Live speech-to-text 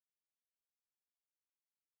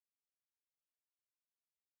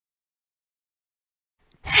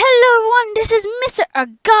Hello everyone, this is Mr.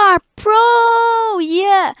 Agar Pro,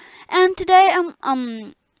 yeah, and today I'm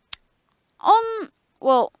on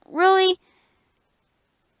well really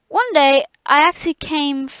one day I actually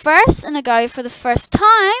came first in Agar for the first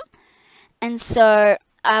time, and so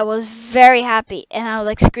I was very happy and I was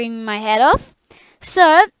like screaming my head off.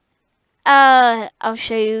 So I'll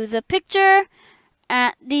show you the picture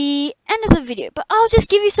at the end of the video, but I'll just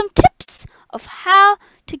give you some tips of how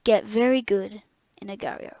to get very good in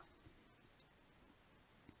Agario.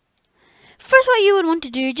 First, what you would want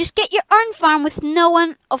to do, just get your own farm with no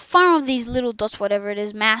one, a farm of these little dots, whatever it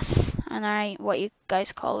is, mass, I don't know what you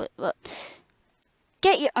guys call it, but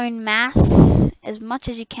get your own mass as much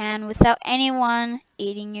as you can without anyone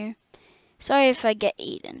eating you. Sorry if I get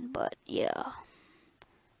eaten, but yeah,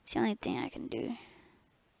 it's the only thing I can do.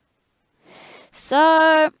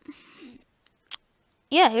 So,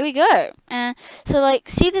 yeah, here we go. And so, like,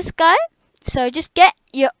 see this guy? So just get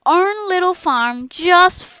your own little farm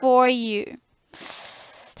just for you.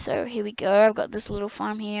 So here we go. I've got this little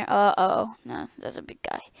farm here. Uh-oh. No, that's a big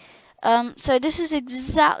guy. So this is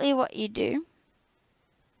exactly what you do.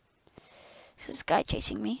 This guy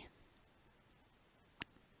chasing me.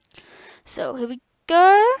 So here we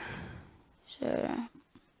go. So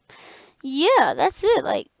yeah, that's it.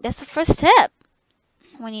 Like, that's the first step.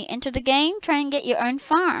 When you enter the game, try and get your own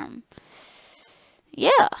farm.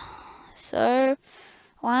 Yeah. So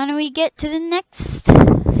why don't we get to the next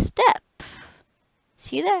step?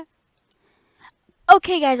 See you there.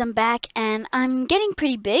 Okay guys, I'm back and I'm getting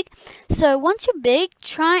pretty big. So once you're big,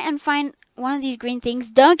 try and find one of these green things.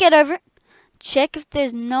 Don't get over it. Check if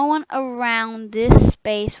there's no one around this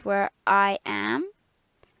space where I am.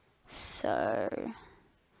 So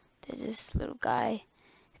there's this little guy.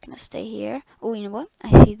 He's gonna stay here. Oh, you know what?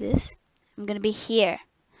 I see this. I'm gonna be here.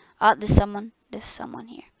 Oh, there's someone. There's someone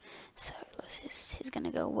here. So he's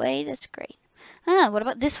gonna go away. That's great. Ah, what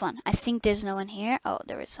about this one? I think there's no one here. Oh,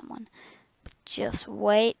 there is someone. Just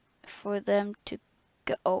wait for them to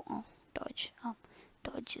go. Oh, Dodge. Oh,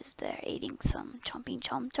 Dodge is there eating some chomping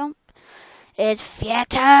chomp chomp. It's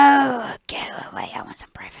Fieto! Get away, I want some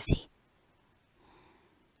privacy.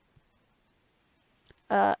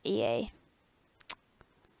 EA.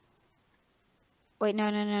 Wait,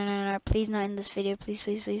 no. Please not in this video.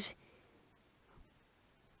 Please.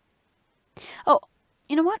 Oh,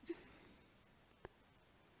 you know what?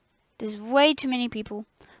 There's way too many people.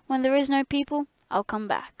 When there is no people, I'll come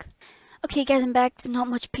back. Okay, guys, I'm back. There's not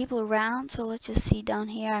much people around, so let's just see down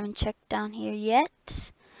here. I haven't checked down here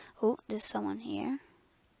yet. Oh, there's someone here.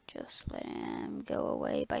 Just let him go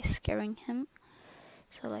away by scaring him.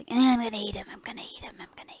 So, like, I'm gonna eat him.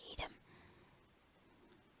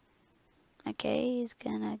 Okay, he's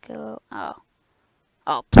gonna go.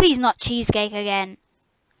 Oh, please not cheesecake again.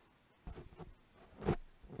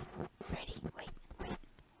 Ready?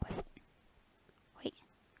 Wait.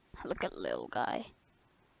 Look at little guy.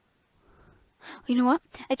 You know what?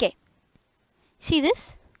 Okay. See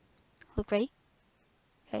this? Look, ready?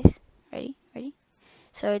 Guys, ready?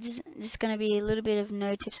 So it's just gonna be a little bit of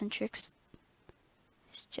no tips and tricks.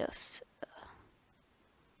 It's just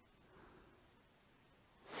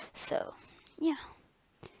so yeah.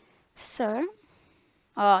 So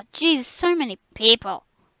oh geez, so many people.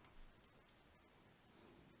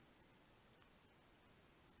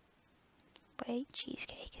 Wait,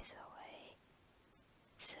 cheesecake is away.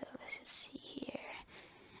 So let's just see here.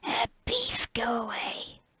 Beef, go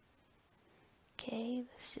away. Okay,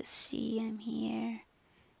 let's just see. I'm here.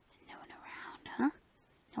 No one around, huh?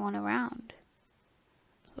 No one around.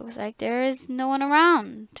 Looks like there is no one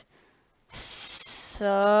around. So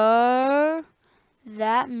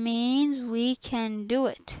that means we can do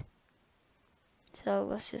it. So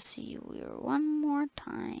let's just see one more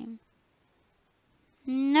time.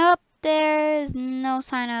 Nope, there's no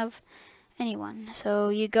sign of anyone. So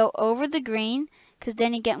you go over the green, because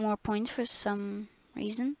then you get more points for some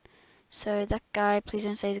reason. So that guy, please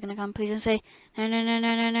don't say he's gonna come. Please don't say no.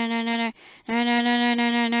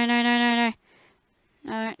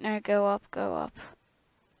 No, go up.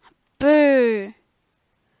 Boo.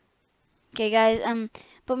 Okay, guys.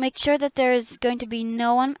 But make sure that there is going to be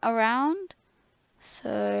no one around.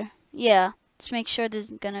 So yeah, just make sure there's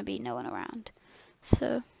gonna be no one around.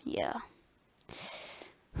 So yeah.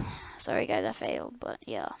 Sorry, guys, I failed, but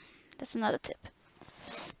yeah, that's another tip.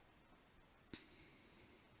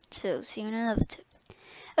 So see you in another tip.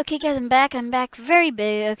 Okay, guys, I'm back very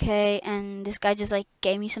big. Okay, and this guy just like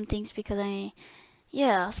gave me some things because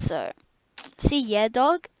yeah. So see, yeah,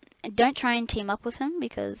 dog. Don't try and team up with him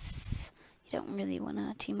because you don't really want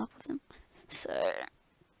to team up with him. So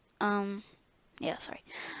yeah, sorry.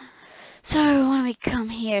 So when we come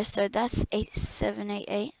here, so that's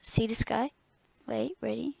 8788. See this guy? Wait,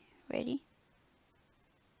 ready, ready.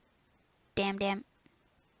 Damn, damn.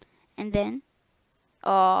 And then,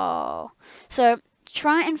 oh. So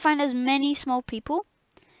try and find as many small people,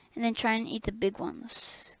 and then try and eat the big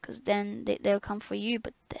ones. Because then they'll come for you,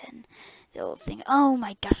 but then they'll think, oh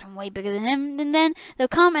my gosh, I'm way bigger than him. And then they'll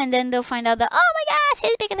come, and then they'll find out that, oh my gosh,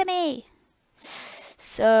 he's bigger than me.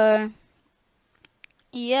 So,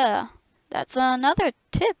 yeah, that's another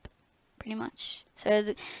tip, pretty much.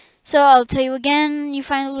 So I'll tell you again, you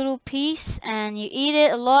find a little piece and you eat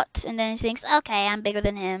it a lot, and then he thinks, okay, I'm bigger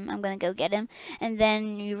than him, I'm gonna go get him. And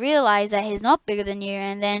then you realize that he's not bigger than you,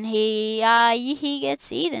 and then he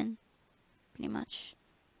gets eaten, pretty much.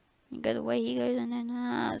 You go the way he goes, and then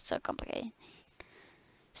it's so complicated.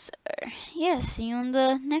 So yeah, see you on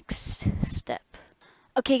the next step.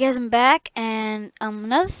 Okay guys, I'm back, and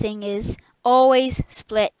another thing is always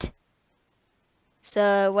split.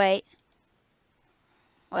 So wait.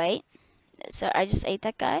 So I just ate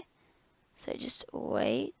that guy. So just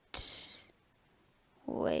wait.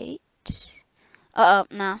 No.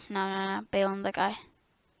 Bail on the guy.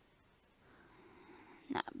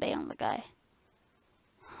 No, bail on the guy.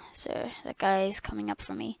 So that guy is coming up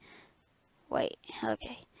for me. Wait,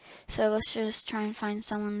 okay. So let's just try and find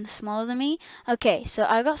someone smaller than me. Okay, so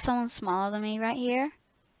I got someone smaller than me right here.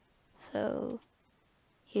 So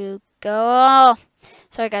you go.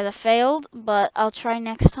 Sorry guys, I failed, but I'll try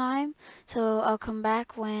next time. So I'll come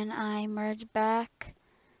back when I merge back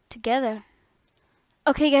together.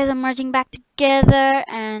 Okay guys, I'm merging back together,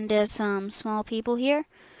 and there's some small people here.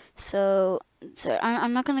 So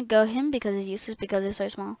I'm not gonna go him because he's useless because he's so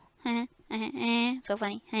small. So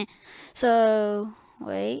funny. So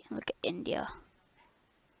wait, look at India.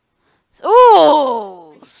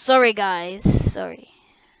 Oh, sorry guys, sorry.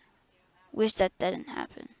 Wish that didn't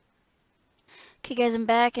happen. Okay guys, I'm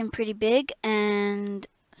back and pretty big, and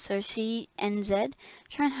so see NZ.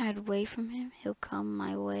 Try and hide away from him. He'll come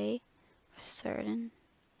my way for certain.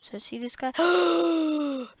 So see this guy?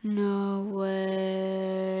 No way.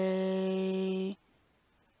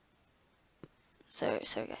 Sorry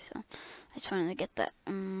guys. I just wanted to get that.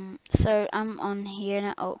 So I'm on here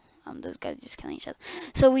now. Oh, those guys are just killing each other.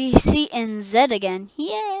 So we see NZ again.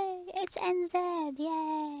 Yay! It's NZ.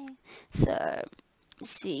 Yay! So let's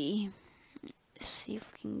see if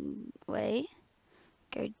we can wait.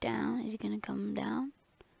 Go down. Is he gonna come down?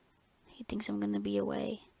 He thinks I'm gonna be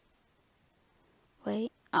away.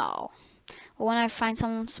 Wait. Oh. Well, when I find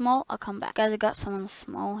someone small, I'll come back. Guys, I got someone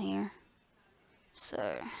small here.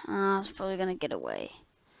 So, I was probably gonna get away.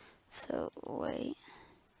 So, wait.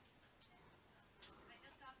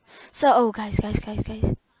 So, oh, guys.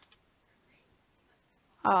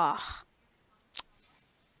 Ah.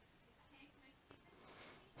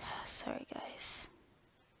 Sorry, guys.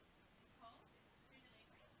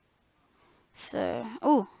 So,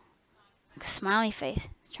 ooh. Smiley face.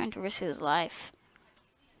 He's trying to risk his life.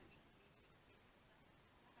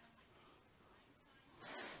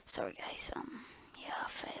 Sorry, guys. Yeah, I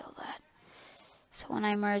failed that. So when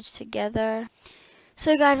I merge together.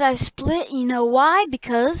 So guys, I split. You know why?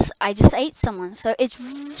 Because I just ate someone. So it's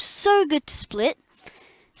so good to split.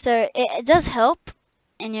 So it does help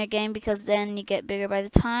in your game because then you get bigger by the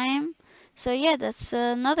time. So yeah, that's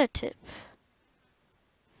another tip.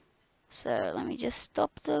 So let me just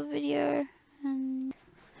stop the video.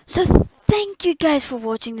 So thank you guys for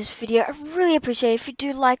watching this video. I really appreciate it. If you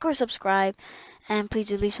do like or subscribe, and please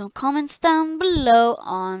do leave some comments down below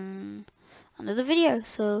under the video.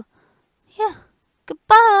 So yeah,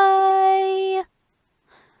 goodbye.